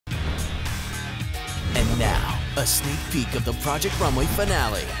And now, a sneak peek of the Project Runway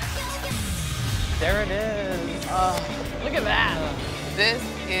finale. There it is. Look at that. This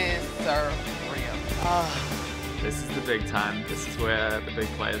is surreal. This is the big time. This is where the big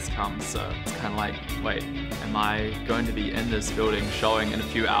players come. So it's kind of like, wait, am I going to be in this building showing in a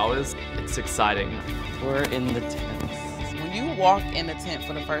few hours? It's exciting. We're in the tents. When you walk in the tent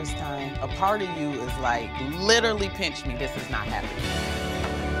for the first time, a part of you is like, literally pinch me, this is not happening.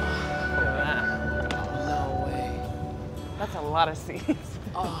 No way. That's a lot of seats.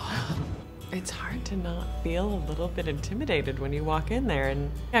 It's hard to not feel a little bit intimidated when you walk in there, and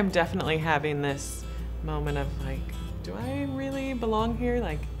I'm definitely having this moment of like, do I really belong here?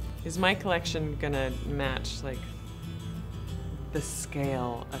 Like, is my collection gonna match like the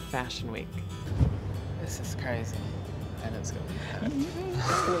scale of Fashion Week? This is crazy. And it's gonna be packed.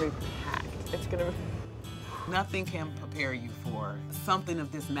 It's gonna be packed. It's gonna be... Nothing can prepare you for something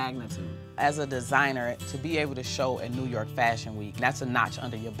of this magnitude. As a designer, to be able to show at New York Fashion Week, that's a notch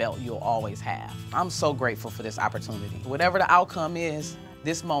under your belt you'll always have. I'm so grateful for this opportunity. Whatever the outcome is,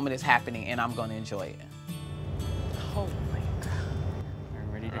 this moment is happening and I'm gonna enjoy it. Holy God. Are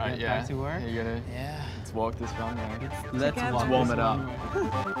we ready to get back to work? You're gonna, Yeah. let's walk this runway. Let's warm it up.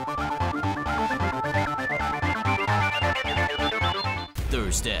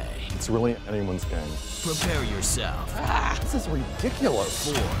 Thursday, It's really anyone's game. prepare yourself This is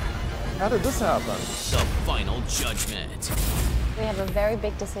ridiculous. for How did this happen? the final judgment. We have a very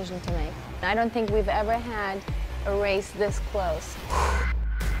big decision to make. I don't think we've ever had a race this close.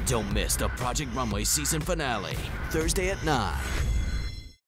 Don't miss the Project Runway season finale, Thursday at 9.